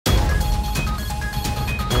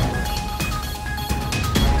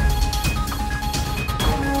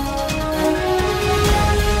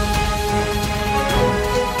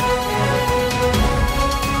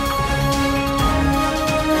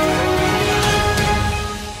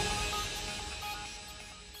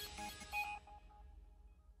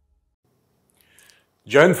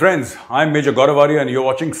Jai Hind friends, I'm Major Gaurav Arya and you're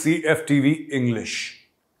watching CFTV English.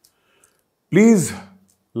 Please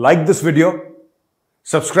like this video,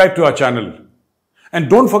 subscribe to our channel and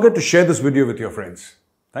don't forget to share this video with your friends.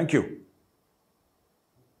 Thank you.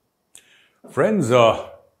 Friends,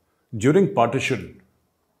 during partition,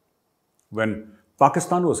 when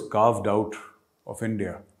Pakistan was carved out of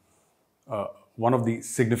India, one of the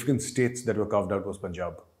significant states that were carved out was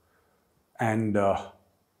Punjab. And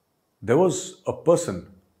there was a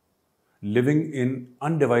person living in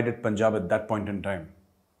undivided Punjab at that point in time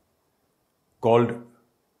called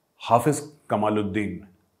Hafiz Kamaluddin.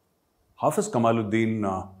 Hafiz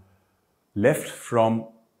Kamaluddin left from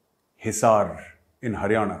Hisar in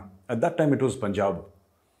Haryana. At that time it was Punjab.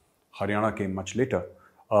 Haryana came much later.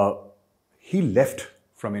 He left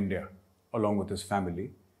from India along with his family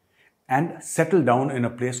and settled down in a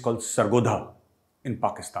place called Sargodha in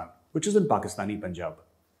Pakistan, which is in Pakistani Punjab.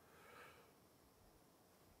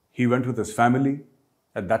 He went with his family.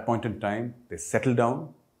 At that point in time, they settled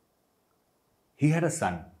down. He had a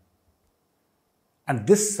son. And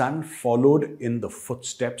this son followed in the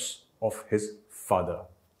footsteps of his father,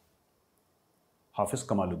 Hafiz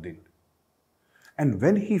Kamaluddin. And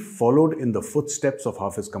when he followed in the footsteps of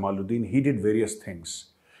Hafiz Kamaluddin, he did various things.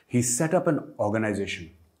 He set up an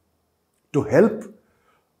organization to help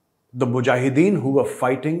the mujahideen who were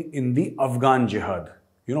fighting in the Afghan jihad.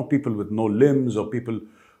 You know, people with no limbs or people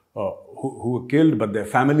who were killed but their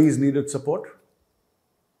families needed support.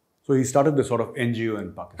 So he started this sort of NGO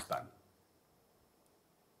in Pakistan.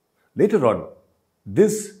 Later on,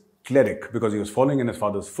 this cleric, because he was following in his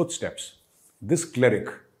father's footsteps, this cleric,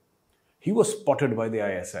 he was spotted by the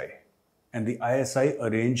ISI, and the ISI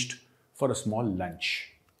arranged for a small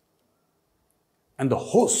lunch. And the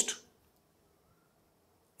host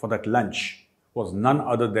for that lunch was none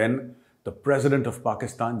other than the President of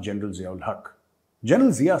Pakistan, General Zia-ul-Haq.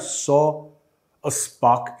 General Zia saw a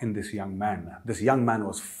spark in this young man. This young man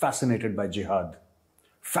was fascinated by jihad,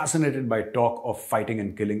 fascinated by talk of fighting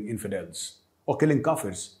and killing infidels or killing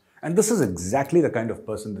kafirs. And this is exactly the kind of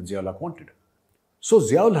person that Zia-ul-Haq wanted. So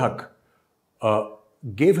Zia-ul-Haq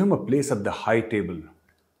gave him a place at the high table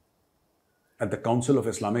at the Council of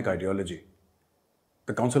Islamic Ideology.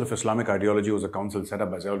 The Council of Islamic Ideology was a council set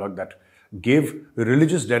up by Zia-ul-Haq that gave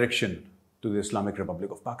religious direction to the Islamic Republic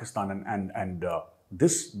of Pakistan. And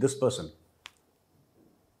this person,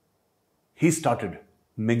 he started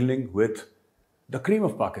mingling with the cream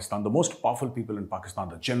of Pakistan, the most powerful people in Pakistan,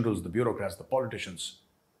 the generals, the bureaucrats, the politicians,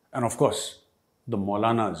 and of course, the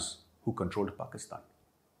Maulanas who controlled Pakistan.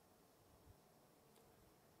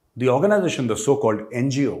 The organization, the so-called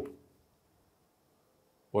NGO,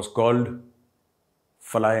 was called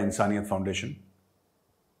Falah-e-Insaniyat Foundation,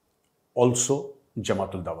 also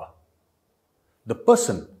Jamaat-ul Dawa. The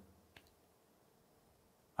person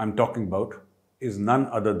I'm talking about is none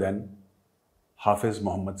other than Hafiz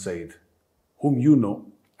Muhammad Saeed, whom you know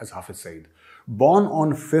as Hafiz Saeed. Born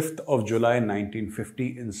on 5th of July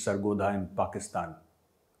 1950 in Sargodha in Pakistan,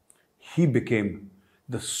 he became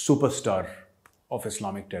the superstar of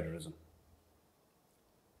Islamic terrorism.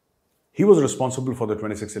 He was responsible for the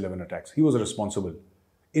 26/11 attacks. He was responsible,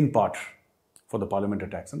 in part, for the parliament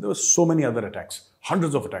attacks. And there were so many other attacks,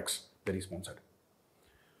 hundreds of attacks that he sponsored.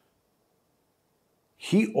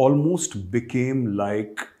 He almost became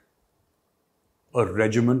like a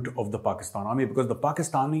regiment of the Pakistan army because the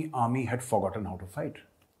Pakistani army had forgotten how to fight.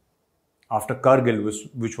 After Kargil,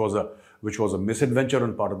 which was a misadventure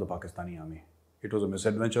on part of the Pakistani army, it was a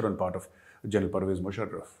misadventure on part of General Parvez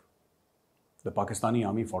Musharraf. The Pakistani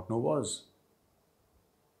army fought no wars.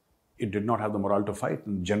 It did not have the morale to fight,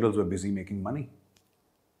 and generals were busy making money,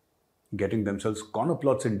 getting themselves corner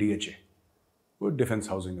plots in DHA with defense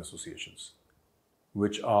housing associations,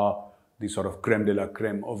 which are the sort of creme de la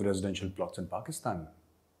creme of residential plots in Pakistan.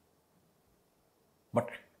 But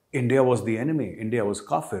India was the enemy. India was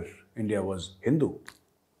kafir. India was Hindu.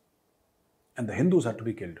 And the Hindus had to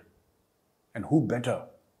be killed. And who better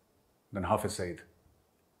than Hafiz Saeed?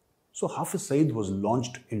 So Hafiz Saeed was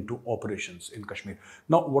launched into operations in Kashmir.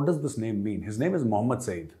 Now, what does this name mean? His name is Muhammad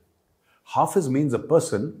Saeed. Hafiz means a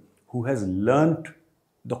person who has learnt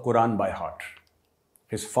the Quran by heart.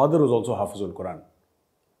 His father was also Hafizul Quran,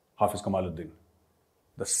 Hafiz Kamaluddin.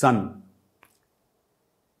 The son,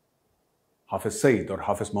 Hafiz Saeed or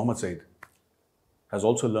Hafiz Muhammad Saeed, has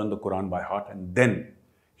also learned the Quran by heart, and then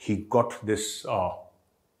he got this,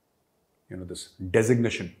 this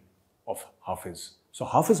designation of Hafiz. So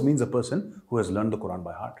Hafiz means a person who has learned the Quran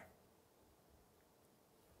by heart.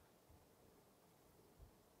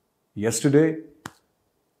 Yesterday,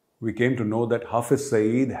 we came to know that Hafiz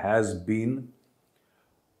Saeed has been,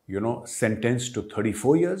 sentenced to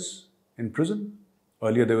 34 years in prison.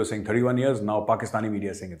 Earlier they were saying 31 years. Now Pakistani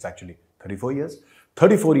media is saying it's actually 34 years.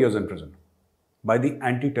 34 years in prison by the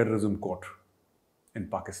anti-terrorism court in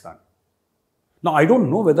Pakistan. Now, I don't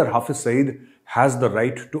know whether Hafiz Saeed has the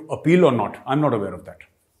right to appeal or not. I'm not aware of that.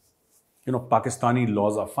 Pakistani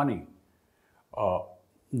laws are funny.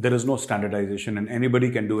 There is no standardization and anybody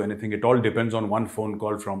can do anything. It all depends on one phone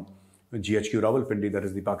call from GHQ Rawalpindi, that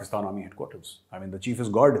is the Pakistan Army headquarters. I mean, the chief is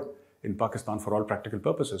God in Pakistan for all practical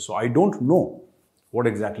purposes. So I don't know what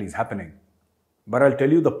exactly is happening. But I'll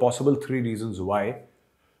tell you the possible 3 reasons why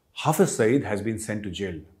Hafiz Saeed has been sent to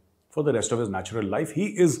jail for the rest of his natural life. He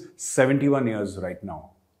is 71 years right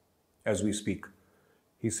now, as we speak.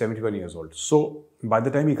 He's 71 years old. So by the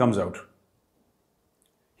time he comes out,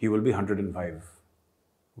 he will be 105.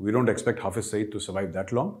 We don't expect Hafiz Saeed to survive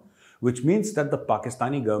that long, which means that the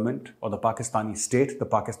Pakistani government or the Pakistani state, the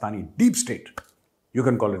Pakistani deep state, you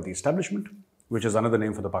can call it the establishment, which is another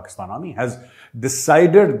name for the Pakistan Army, has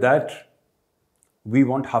decided that we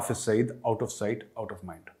want Hafiz Saeed out of sight, out of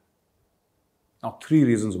mind. Now, 3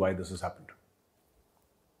 reasons why this has happened.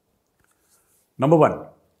 Number 1,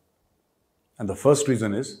 and the first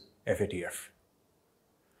reason is FATF.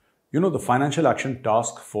 The Financial Action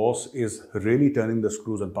Task Force is really turning the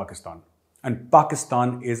screws on Pakistan. And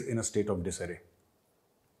Pakistan is in a state of disarray.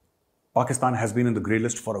 Pakistan has been in the grey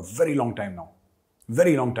list for a very long time now.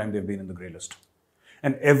 Very long time they've been in the grey list.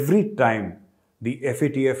 And every time the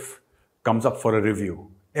FATF comes up for a review,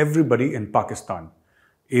 everybody in Pakistan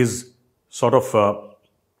is sort of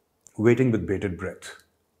waiting with bated breath.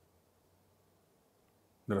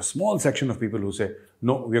 There are a small section of people who say,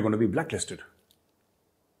 no, we are going to be blacklisted.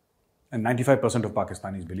 And 95% of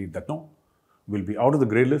Pakistanis believe that no, we'll be out of the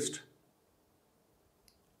grey list.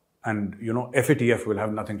 And, FATF will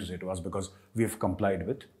have nothing to say to us because we have complied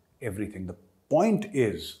with everything. The point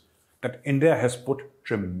is that India has put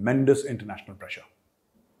tremendous international pressure.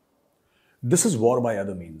 This is war by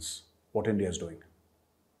other means, what India is doing.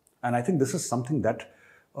 And I think this is something that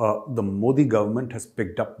the Modi government has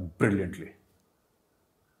picked up brilliantly.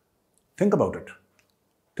 Think about it.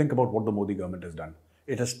 Think about what the Modi government has done.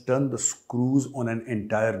 It has turned the screws on an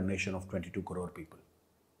entire nation of 22 crore people.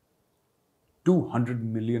 200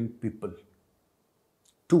 million people.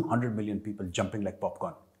 200 million people jumping like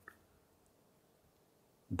popcorn.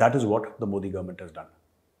 That is what the Modi government has done.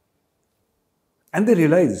 And they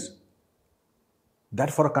realize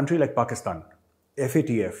that for a country like Pakistan,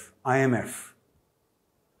 FATF, IMF,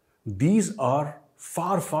 these are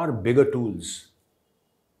far, far bigger tools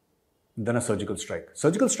than a surgical strike.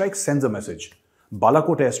 Surgical strike sends a message.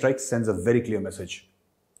 Balakot airstrike sends a very clear message.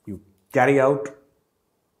 You carry out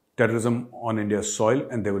terrorism on India's soil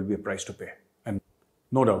and there will be a price to pay. And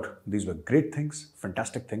no doubt, these were great things,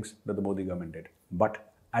 fantastic things that the Modi government did.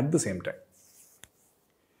 But at the same time,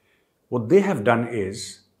 what they have done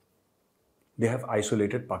is they have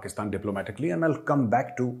isolated Pakistan diplomatically, and I'll come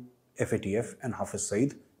back to FATF and Hafiz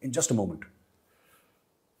Saeed in just a moment.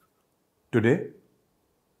 Today,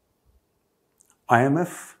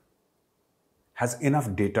 IMF has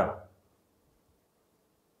enough data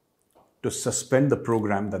to suspend the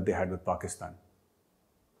program that they had with Pakistan.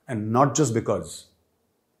 And not just because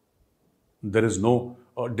there is no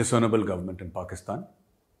discernible government in Pakistan.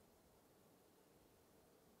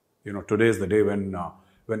 Today is the day when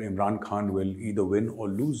Imran Khan will either win or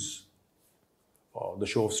lose the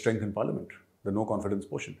show of strength in Parliament, the no confidence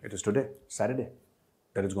motion. It is today, Saturday,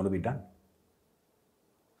 that it's going to be done.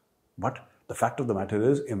 But the fact of the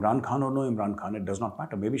matter is, Imran Khan or no Imran Khan, it does not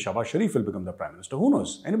matter. Maybe Shahbaz Sharif will become the Prime Minister. Who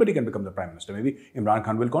knows? Anybody can become the Prime Minister. Maybe Imran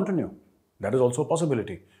Khan will continue. That is also a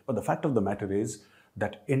possibility. But the fact of the matter is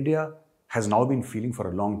that India has now been feeling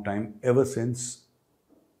for a long time, ever since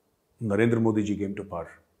Narendra Modi ji came to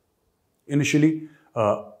power. Initially,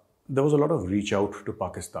 there was a lot of reach out to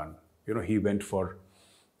Pakistan. He went for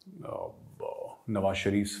Nawaz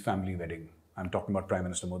Sharif's family wedding. I'm talking about Prime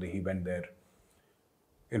Minister Modi. He went there.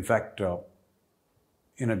 In fact,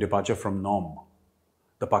 in a departure from norm,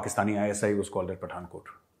 the Pakistani ISI was called at Pathankot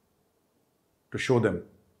to show them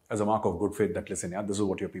as a mark of good faith that, listen, this is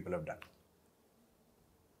what your people have done.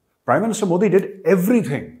 Prime Minister Modi did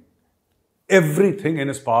everything in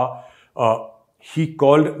his power. He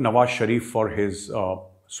called Nawaz Sharif for his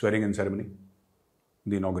swearing-in ceremony,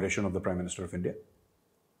 the inauguration of the Prime Minister of India.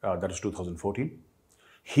 That is 2014.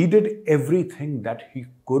 He did everything that he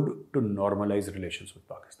could to normalize relations with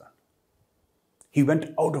Pakistan. He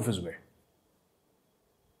went out of his way.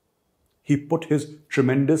 He put his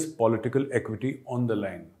tremendous political equity on the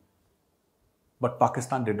line. But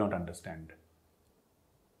Pakistan did not understand.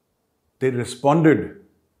 They responded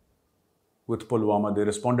with Pulwama, they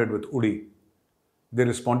responded with Uri, they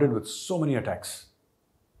responded with so many attacks.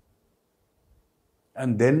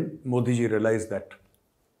 And then Modi ji realized that,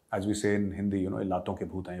 as we say in Hindi, ye laaton ke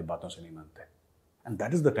bhoot hain, ye baaton se nahi mante. And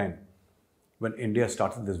that is the time when India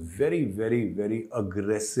started this very, very, very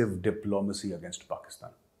aggressive diplomacy against Pakistan.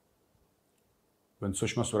 When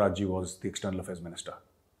Sushma Swaraj ji was the External Affairs Minister.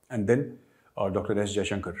 And then Dr. S.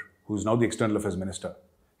 Jaishankar, who is now the External Affairs Minister,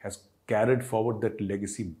 has carried forward that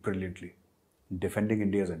legacy brilliantly, defending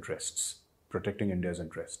India's interests, protecting India's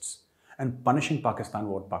interests, and punishing Pakistan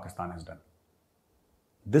for what Pakistan has done.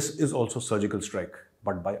 This is also surgical strike,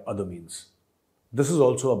 but by other means. This is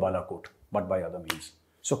also a Balakot, but by other means.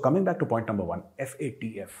 So coming back to point number 1,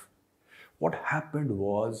 FATF. What happened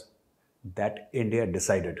was that India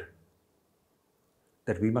decided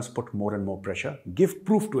that we must put more and more pressure, give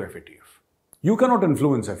proof to FATF. You cannot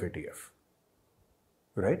influence FATF,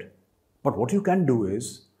 right? But what you can do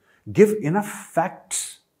is give enough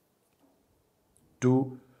facts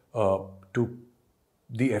to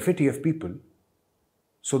the FATF people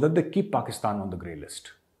so that they keep Pakistan on the grey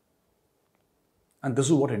list. And this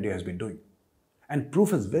is what India has been doing. And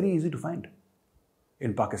proof is very easy to find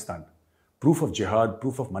in Pakistan. Proof of jihad,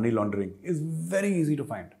 proof of money laundering is very easy to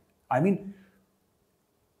find. I mean,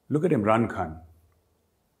 look at Imran Khan.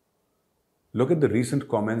 Look at the recent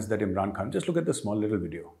comments that Imran Khan, just look at the small little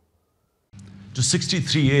video. जो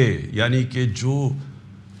 63A यानी कि जो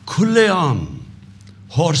खुलेआम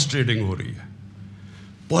horse trading हो रही है,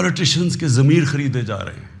 politicians के ज़मीर खरीदे जा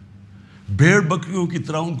रहे हैं, भेड़ बकरियों की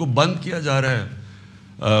तरह उनको बंद किया जा रहा है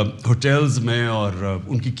होटल्स में और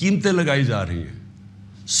उनकी कीमतें लगाई जा रही हैं.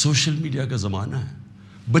 सोशल मीडिया का ज़माना है.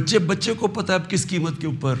 बच्चे को पता है किस कीमत के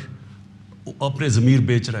ऊपर अपने ज़मीर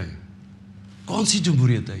बेच रहे हैं. कौन सी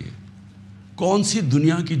जमहूरियत है ये? कौन सी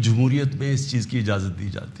दुनिया की जमहूरियत में इस चीज़ की इजाज़त दी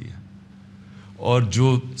जाती है? और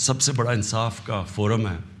जो सबसे बड़ा इंसाफ का फोरम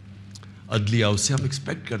है अदलिया, उससे हम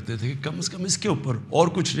एक्सपेक्ट करते थे कि कम से कम इसके ऊपर और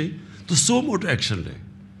कुछ नहीं तो सो मोटो एक्शन लें,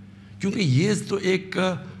 क्योंकि ये तो एक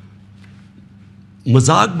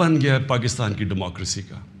मजाक बन गया है पाकिस्तान की डेमोक्रेसी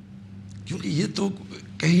का. क्योंकि ये तो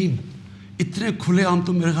कहीं इतने खुलेआम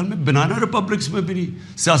तो मेरे ख्याल में बनाना रिपब्लिक्स में भी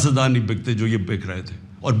नहीं सियासतदान नहीं बिकते जो ये बिक रहे थे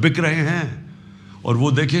और बिक रहे हैं. और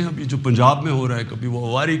वो देखें अभी जो पंजाब में हो रहा है, कभी वो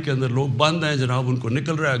अवारी के अंदर लोग बंद हैं जनाब, उनको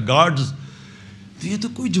निकल रहा है गार्ड्स. तो ये तो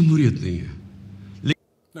कोई जमहूरियत नहीं है.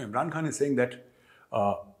 No, Imran Khan is saying that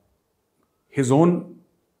his own,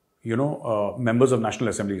 members of national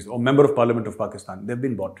assemblies or member of parliament of Pakistan, they've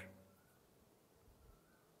been bought.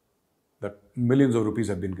 That millions of rupees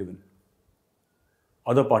have been given.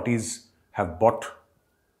 Other parties have bought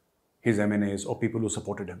his MNAs or people who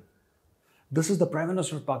supported him. This is the Prime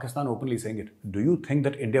Minister of Pakistan openly saying it. Do you think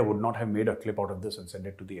that India would not have made a clip out of this and sent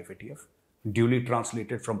it to the FATF? Duly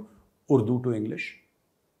translated from Urdu to English?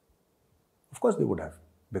 Of course they would have.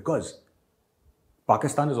 Because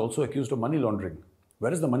Pakistan is also accused of money laundering.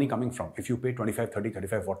 Where is the money coming from? If you pay 25, 30,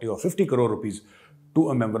 35, 40 or 50 crore rupees to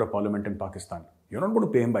a member of parliament in Pakistan, you're not going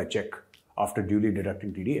to pay him by check after duly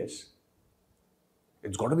deducting TDS.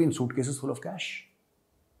 It's got to be in suitcases full of cash.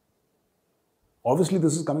 Obviously,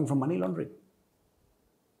 this is coming from money laundering.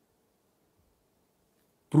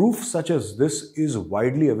 Proof such as this is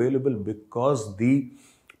widely available because the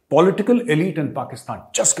political elite in Pakistan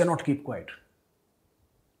just cannot keep quiet.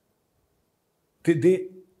 They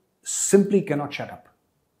simply cannot shut up.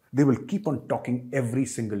 They will keep on talking every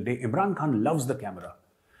single day. Imran Khan loves the camera.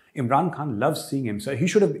 Imran Khan loves seeing himself.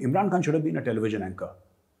 Imran Khan should have been a television anchor.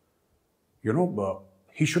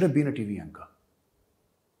 He should have been a TV anchor.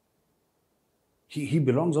 He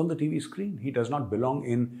belongs on the TV screen. He does not belong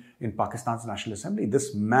in Pakistan's National Assembly.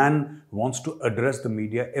 This man wants to address the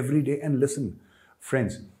media every day. And listen,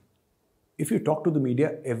 friends, if you talk to the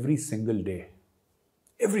media every single day,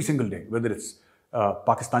 whether it's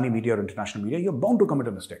Pakistani media or international media, you're bound to commit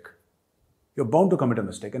a mistake. You're bound to commit a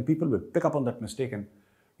mistake, and people will pick up on that mistake and,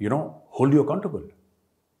 hold you accountable.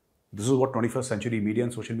 This is what 21st century media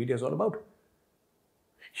and social media is all about.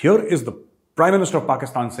 Here is the Prime Minister of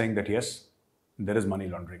Pakistan saying that, yes, there is money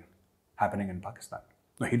laundering happening in Pakistan.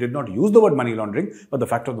 Now, he did not use the word money laundering, but the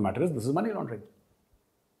fact of the matter is this is money laundering.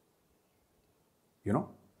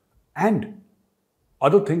 And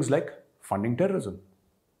other things like funding terrorism.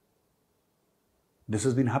 This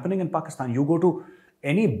has been happening in Pakistan. You go to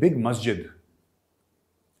any big masjid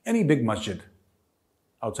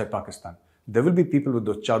outside Pakistan, there will be people with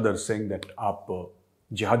those chadars saying that aap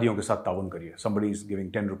jihadiyon ke saath taawun kariye. Somebody is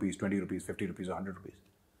giving 10 rupees, 20 rupees, 50 rupees, or 100 rupees.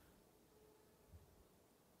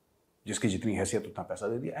 Jiski jitni haisiyat utna paisa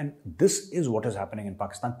de diya. And this is what is happening in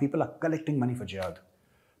Pakistan. People are collecting money for jihad.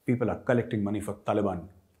 People are collecting money for Taliban.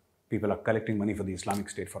 People are collecting money for the Islamic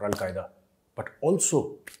State, for Al-Qaeda. but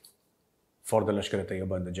also for the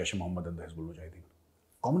Lashkar-e-Taiba and the Jaish-e-Mohammed and the Hizbul Mujahideen.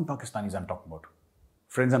 Common Pakistanis I'm talking about.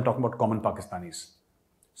 Friends, I'm talking about common Pakistanis.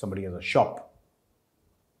 Somebody has a shop.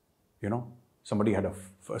 Somebody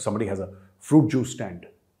has a fruit juice stand.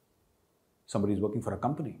 Somebody is working for a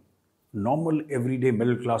company. Normal, everyday,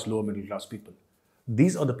 middle class, lower middle class people.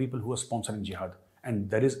 These are the people who are sponsoring jihad. And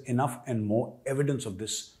there is enough and more evidence of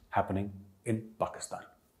this happening in Pakistan.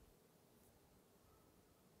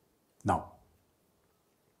 Now,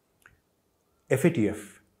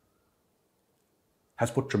 FATF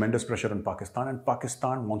has put tremendous pressure on Pakistan, and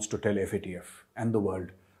Pakistan wants to tell FATF and the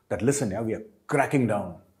world that, listen, we are cracking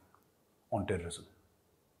down on terrorism.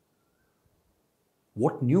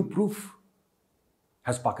 What new proof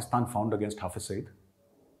has Pakistan found against Hafiz Saeed?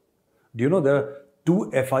 Do you know there are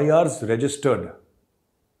 2 FIRs registered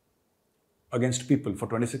against people for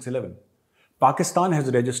 26/11? Pakistan has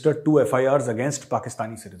registered 2 FIRs against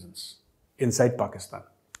Pakistani citizens inside Pakistan.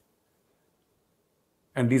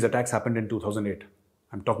 And these attacks happened in 2008.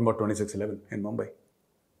 I'm talking about 26/11 in Mumbai.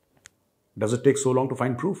 Does it take so long to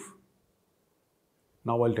find proof?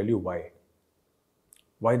 Now I'll tell you why.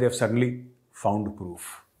 Why they have suddenly found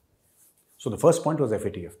proof. So the first point was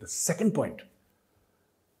FATF. The second point,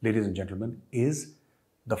 ladies and gentlemen, is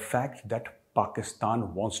the fact that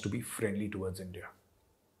Pakistan wants to be friendly towards India.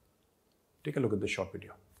 Take a look at this short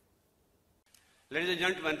video. Ladies and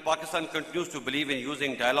gentlemen, Pakistan continues to believe in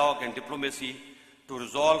using dialogue and diplomacy to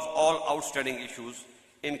resolve all outstanding issues,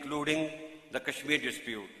 including the Kashmir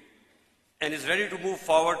dispute, and is ready to move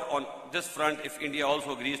forward on this front if India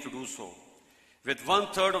also agrees to do so. With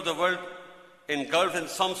 1/3 of the world engulfed in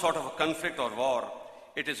some sort of a conflict or war,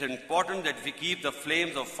 it is important that we keep the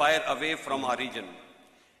flames of fire away from our region.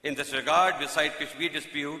 In this regard, besides Kashmir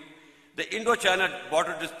dispute, the Indo-China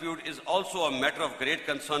border dispute is also a matter of great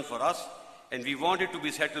concern for us, and we want it to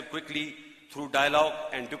be settled quickly through dialogue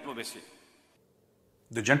and diplomacy.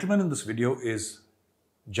 The gentleman in this video is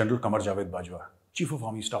General Qamar Javed Bajwa, Chief of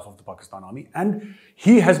Army Staff of the Pakistan Army, and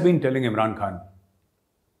he has been telling Imran Khan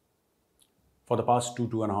for the past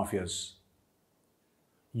 2.5 years,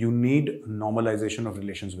 you need normalization of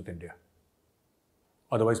relations with India.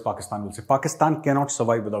 Otherwise, Pakistan will say, Pakistan cannot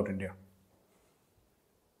survive without India.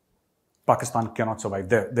 Pakistan cannot survive.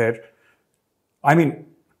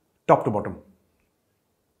 Top to bottom.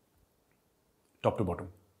 Top to bottom.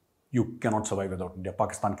 You cannot survive without India.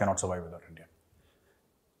 Pakistan cannot survive without India.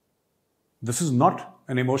 This is not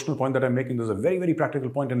an emotional point that I'm making. This is a very, very practical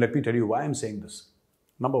point, and let me tell you why I'm saying this.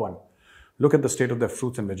 Number one, look at the state of their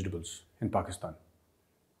fruits and vegetables in Pakistan.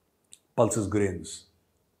 Pulses, grains.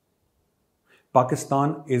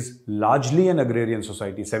 Pakistan is largely an agrarian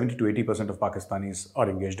society. 70 to 80% of Pakistanis are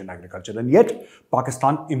engaged in agriculture, and yet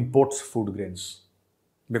Pakistan imports food grains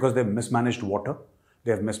because they've mismanaged water,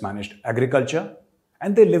 they have mismanaged agriculture,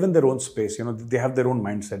 and they live in their own space. They have their own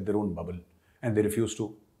mindset, their own bubble, and they refuse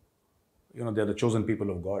to. They're the chosen people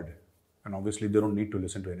of God, and obviously they don't need to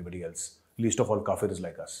listen to anybody else. Least of all, kafir is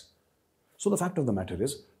like us. So the fact of the matter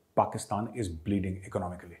is, Pakistan is bleeding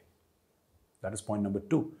economically. That is point number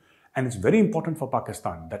 2. And it's very important for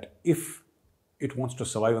Pakistan that if it wants to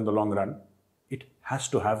survive in the long run, it has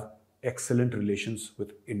to have excellent relations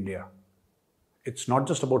with India. It's not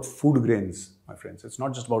just about food grains, my friends. It's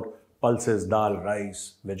not just about pulses, dal,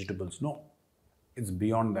 rice, vegetables. No, it's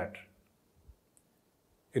beyond that.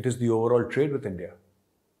 It is the overall trade with India.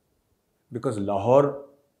 Because Lahore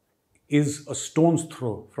is a stone's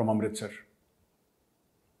throw from Amritsar.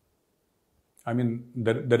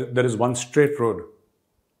 There is one straight road.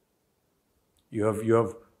 You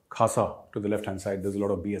have Khasa to the left-hand side. There's a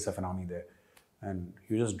lot of BSF and army there. And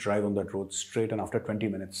you just drive on that road straight, and after 20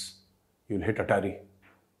 minutes, you'll hit Atari.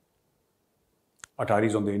 Atari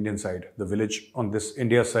is on the Indian side. The village on this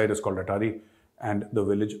India side is called Atari, and the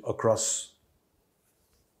village across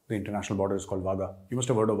the international border is called Wagah. You must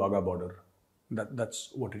have heard of Wagah border.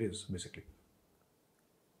 That's what it is, basically.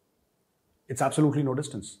 It's absolutely no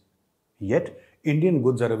distance. Yet, Indian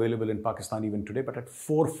goods are available in Pakistan even today, but at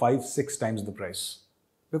 4, 5, 6 times the price.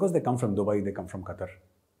 Because they come from Dubai, they come from Qatar.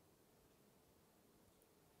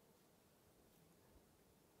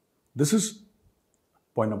 This is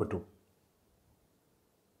point number 2.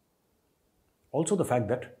 Also the fact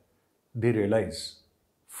that they realize,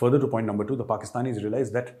 further to point number 2, the Pakistanis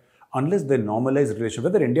realize that unless they normalize relations,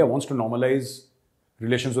 whether India wants to normalize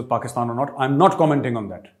relations with Pakistan or not, I'm not commenting on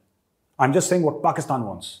that. I'm just saying what Pakistan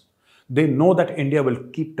wants. They know that India will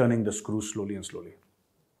keep turning the screws slowly and slowly.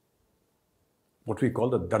 What we call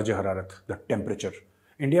the Darja Hararat, the temperature.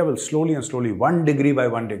 India will slowly and slowly, 1 degree by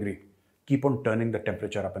 1 degree, keep on turning the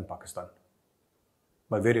temperature up in Pakistan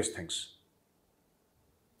by various things.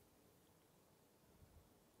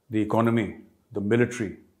 the economy, the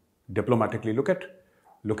military, diplomatically. Look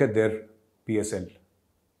at their PSL.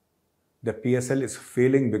 Their PSL is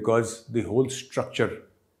failing because the whole structure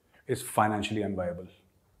is financially unviable.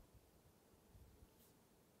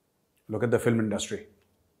 Look at the film industry.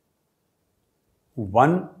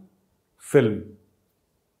 One film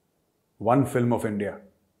of India,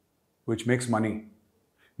 which makes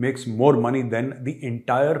more money than the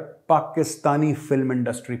entire Pakistani film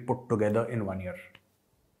industry put together in 1 year.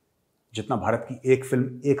 जितना भारत की एक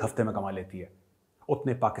film एक हफ्ते में कमा लेती है,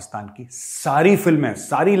 उतने पाकिस्तान की सारी फिल्में,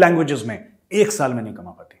 सारी लैंग्वेजेस में एक साल में नहीं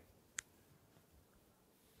कमा पाती.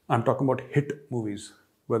 I'm talking about hit movies,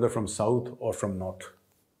 whether from south or from north.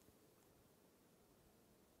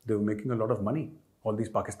 They were making a lot of money. All these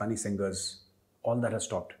Pakistani singers, all that has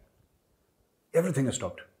stopped. Everything has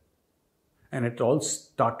stopped. And it all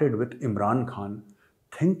started with Imran Khan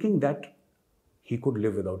thinking that he could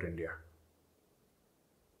live without India.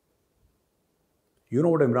 You know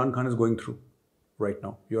what Imran Khan is going through right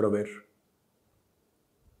now? You're aware.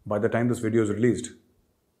 By the time this video is released,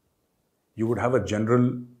 you would have a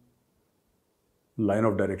general line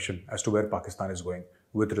of direction as to where Pakistan is going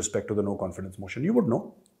with respect to the no confidence motion. You would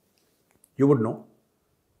know. You would know.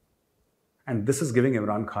 And this is giving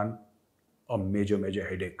Imran Khan a major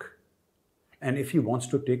headache. And if he wants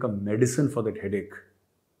to take a medicine for that headache,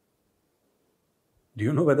 do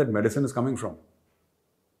you know where that medicine is coming from?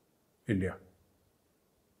 India.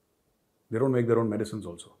 They don't make their own medicines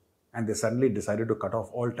also. And they suddenly decided to cut off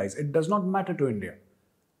all ties. It does not matter to India.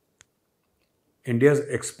 India's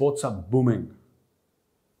exports are booming.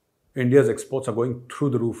 India's exports are going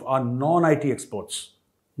through the roof. Our non-IT exports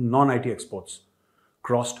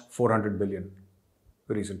crossed 400 billion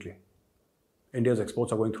recently. India's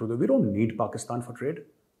exports are going through the... We don't need Pakistan for trade.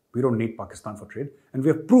 We don't need Pakistan for trade. And we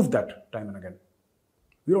have proved that time and again.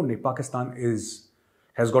 We don't need... Pakistan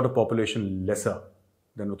has got a population lesser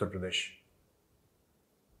than Uttar Pradesh.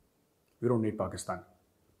 We don't need Pakistan.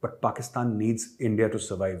 But Pakistan needs India to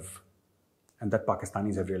survive. And that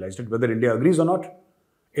Pakistanis have realized it. Whether India agrees or not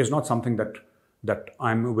is not something that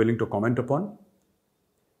I'm willing to comment upon.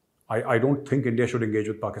 I don't think India should engage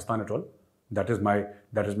with Pakistan at all. That is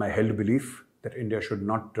my held belief, that India should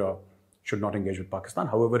not engage with Pakistan.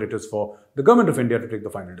 However, it is for the government of India to take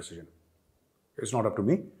the final decision. It's not up to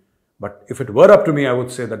me. But if it were up to me, I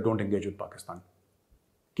would say that don't engage with Pakistan.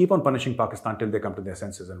 Keep on punishing Pakistan till they come to their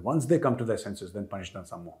senses. And once they come to their senses, then punish them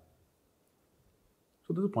some more.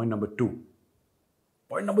 So this is point number 2.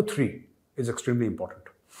 Point number 3 is extremely important.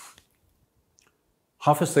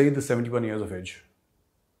 Hafiz Saeed is 71 years of age.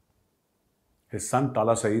 His son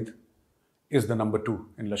Tala Saeed is the number 2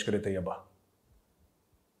 in Lashkar-e-Taiba.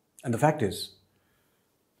 And the fact is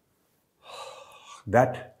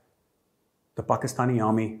that the Pakistani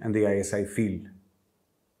army and the ISI feel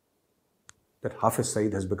that Hafiz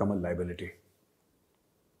Saeed has become a liability.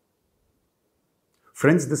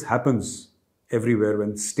 Friends, this happens everywhere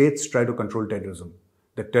when states try to control terrorism.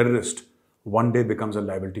 The terrorist one day becomes a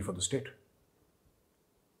liability for the state.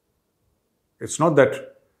 It's not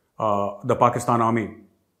that the Pakistan army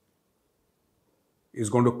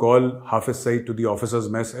is going to call Hafiz Saeed to the officers'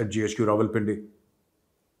 mess at GHQ Rawalpindi,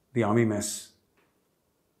 the army mess,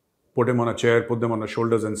 put him on a chair, put them on the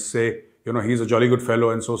shoulders and say, he's a jolly good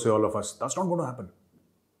fellow and so say all of us. That's not going to happen.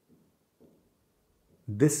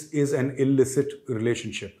 This is an illicit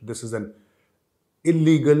relationship. This is an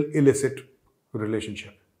illegal, illicit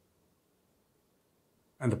relationship.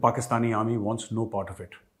 And the Pakistani army wants no part of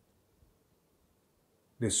it.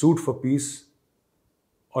 They sued for peace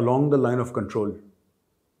along the line of control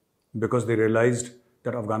because they realized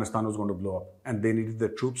that Afghanistan was going to blow up and they needed their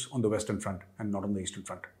troops on the Western Front and not on the Eastern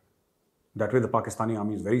Front. That way the Pakistani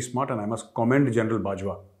army is very smart, and I must commend General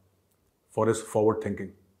Bajwa for his forward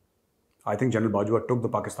thinking. I think General Bajwa took the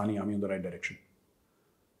Pakistani army in the right direction.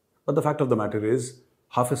 But the fact of the matter is,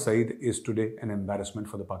 Hafiz Saeed is today an embarrassment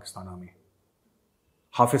for the Pakistan army.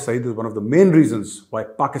 Hafiz Saeed is one of the main reasons why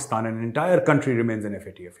Pakistan, an entire country, remains in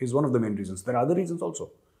FATF. He's one of the main reasons. There are other reasons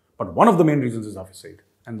also. But one of the main reasons is Hafiz Saeed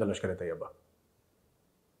and the Lashkar-e-Taiba.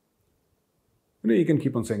 You can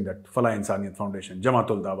keep on saying that. Fala Insaniyat Foundation,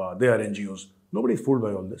 Jamaatul Dawa, they are NGOs. Nobody is fooled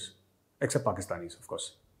by all this. Except Pakistanis, of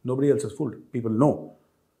course. Nobody else is fooled. People know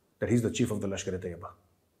that he's the chief of the Lashkar-e-Taiba.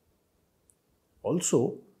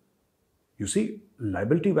 Also, you see,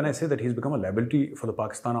 liability, when I say that he's become a liability for the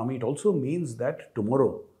Pakistan army, it also means that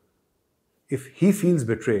tomorrow, if he feels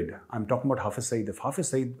betrayed, I'm talking about Hafiz Saeed, if Hafiz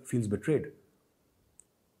Saeed feels betrayed,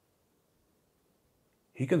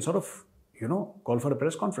 he can sort of, call for a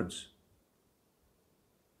press conference.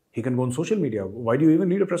 He can go on social media. Why do you even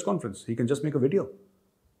need a press conference? He can just make a video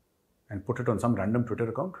and put it on some random Twitter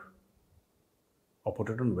account, or put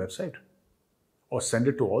it on a website, or send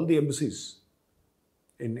it to all the embassies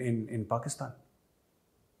in Pakistan.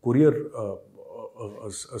 Courier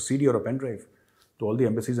a CD or a pen drive to all the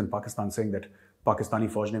embassies in Pakistan saying that Pakistani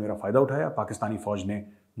फौज ने मेरा फ़ायदा उठाया, पाकिस्तानी फौज ने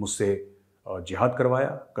मुझसे जिहाद करवाया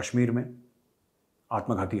कश्मीर में,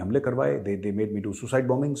 आत्मघाती हमले करवाए, they made me do suicide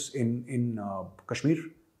bombings in Kashmir,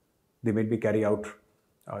 they made me carry out,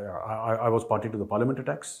 I was party to the parliament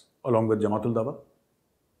attacks along with Jamaatul Dawa,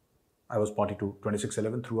 I was party to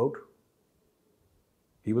 26/11 throughout.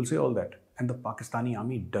 He will say all that, and the Pakistani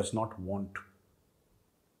army does not want,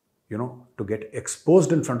 to get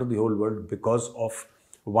exposed in front of the whole world because of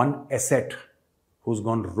one asset who's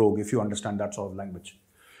gone rogue, if you understand that sort of language.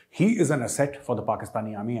 He is an asset for the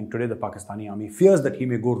Pakistani army, and today the Pakistani army fears that he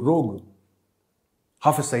may go rogue.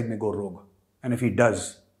 Hafiz Saeed may go rogue. And if he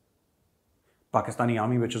does, Pakistani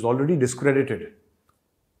army, which is already discredited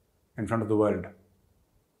in front of the world,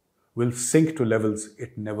 will sink to levels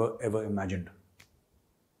it never ever imagined.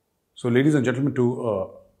 So ladies and gentlemen,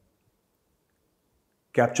 to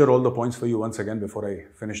capture all the points for you once again before I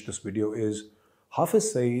finish this video is,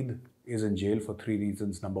 Hafiz Saeed is in jail for 3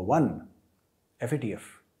 reasons. Number 1, FATF.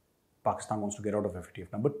 Pakistan wants to get out of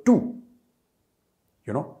FATF. Number 2,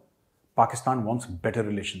 Pakistan wants better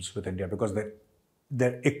relations with India because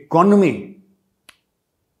their economy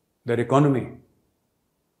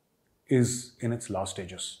is in its last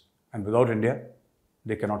stages. And without India,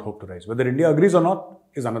 they cannot hope to rise. Whether India agrees or not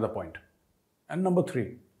is another point. And number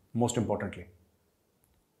 3, most importantly,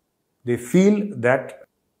 they feel that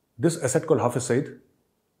this asset called Hafiz Saeed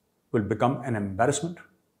will become an embarrassment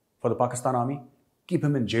for the Pakistan army, keep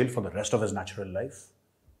him in jail for the rest of his natural life,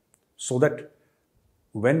 so that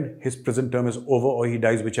when his prison term is over or he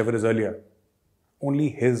dies, whichever is earlier, only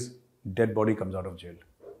his dead body comes out of jail,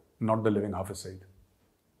 not the living Hafiz Saeed.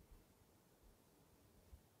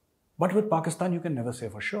 But with Pakistan, you can never say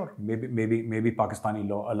for sure. Maybe Pakistani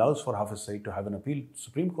law allows for Hafiz Saeed to have an appeal to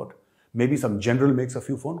Supreme Court. Maybe some general makes a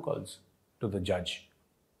few phone calls to the judge.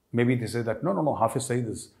 Maybe they say that, no, Hafiz Saeed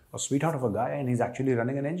is a sweetheart of a guy and he's actually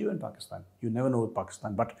running an NGO in Pakistan. You never know with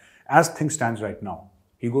Pakistan. But as things stands right now,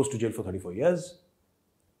 he goes to jail for 34 years.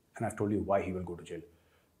 And I've told you why he will go to jail.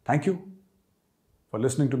 Thank you for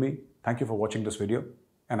listening to me. Thank you for watching this video.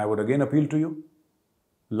 And I would again appeal to you,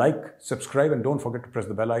 like, subscribe, and don't forget to press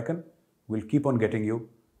the bell icon. We'll keep on getting you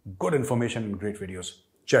good information and great videos.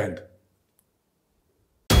 Jai Hind.